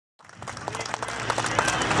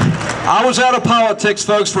I was out of politics,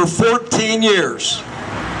 folks, for 14 years.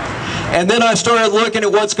 And then I started looking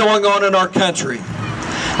at what's going on in our country.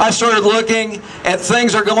 I started looking at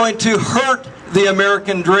things that are going to hurt the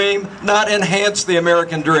American dream, not enhance the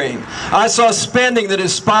American dream. I saw spending that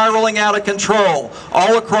is spiraling out of control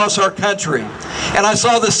all across our country. And I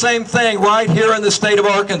saw the same thing right here in the state of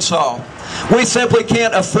Arkansas. We simply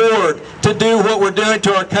can't afford to do what we're doing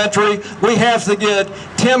to our country. We have to get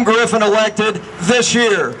Tim Griffin elected this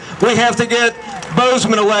year. We have to get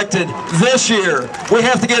Bozeman elected this year. We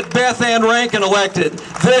have to get Beth Ann Rankin elected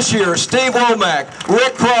this year. Steve Womack,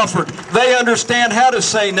 Rick Crawford, they understand how to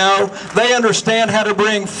say no. They understand how to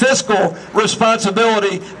bring fiscal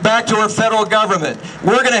responsibility back to our federal government.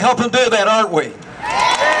 We're going to help them do that, aren't we?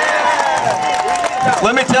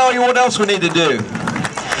 Let me tell you what else we need to do.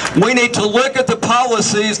 We need to look at the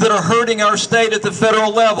policies that are hurting our state at the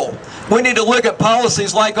federal level. We need to look at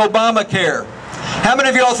policies like Obamacare. How many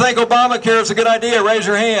of y'all think Obamacare is a good idea? Raise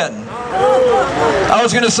your hand. I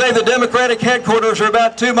was going to say the Democratic headquarters are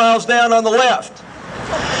about 2 miles down on the left.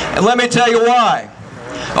 And let me tell you why.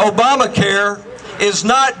 Obamacare is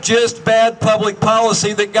not just bad public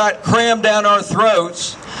policy that got crammed down our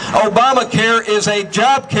throats. Obamacare is a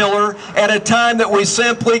job killer at a time that we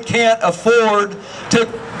simply can't afford to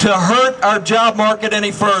hurt our job market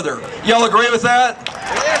any further. Y'all agree with that?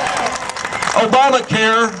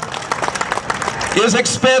 Obamacare is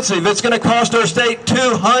expensive. It's going to cost our state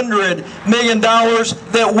 $200 million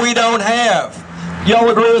that we don't have. Y'all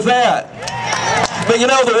agree with that? But you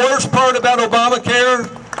know the worst part about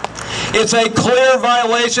Obamacare? It's a clear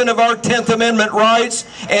violation of our 10th Amendment rights,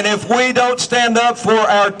 and if we don't stand up for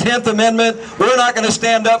our 10th Amendment, we're not going to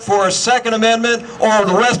stand up for our 2nd Amendment or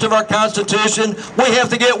the rest of our Constitution. We have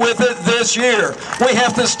to get with it this year. We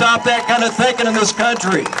have to stop that kind of thinking in this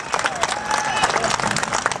country.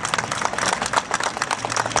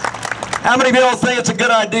 How many of you think it's a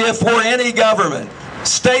good idea for any government,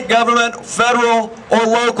 state government, federal, or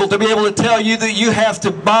local, to be able to tell you that you have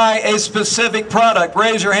to buy a specific product?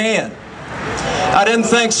 Raise your hand. I didn't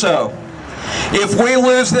think so. If we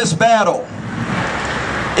lose this battle,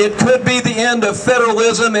 it could be the end of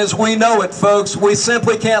federalism as we know it, folks. We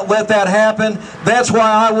simply can't let that happen. That's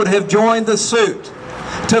why I would have joined the suit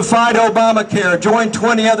to fight Obamacare, join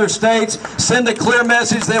 20 other states, send a clear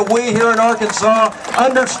message that we here in Arkansas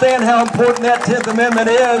understand how important that 10th Amendment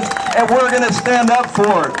is, and we're going to stand up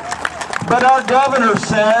for it. But our governor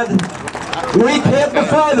said, we can't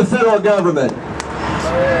defy the federal government.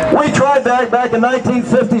 We tried that back in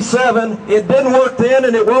 1957. It didn't work then,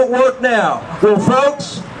 and it won't work now. Well,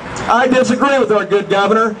 folks, I disagree with our good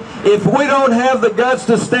governor. If we don't have the guts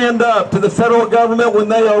to stand up to the federal government when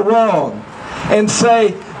they are wrong and say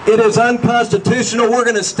it is unconstitutional, we're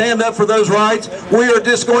going to stand up for those rights. We are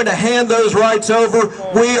just going to hand those rights over.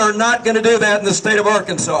 We are not going to do that in the state of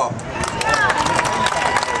Arkansas.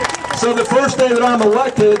 So the first day that I'm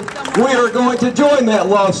elected, we are going to join that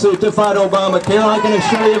lawsuit to fight Obamacare. I can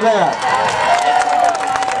assure you that.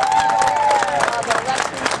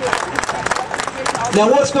 Now,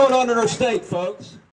 what's going on in our state, folks?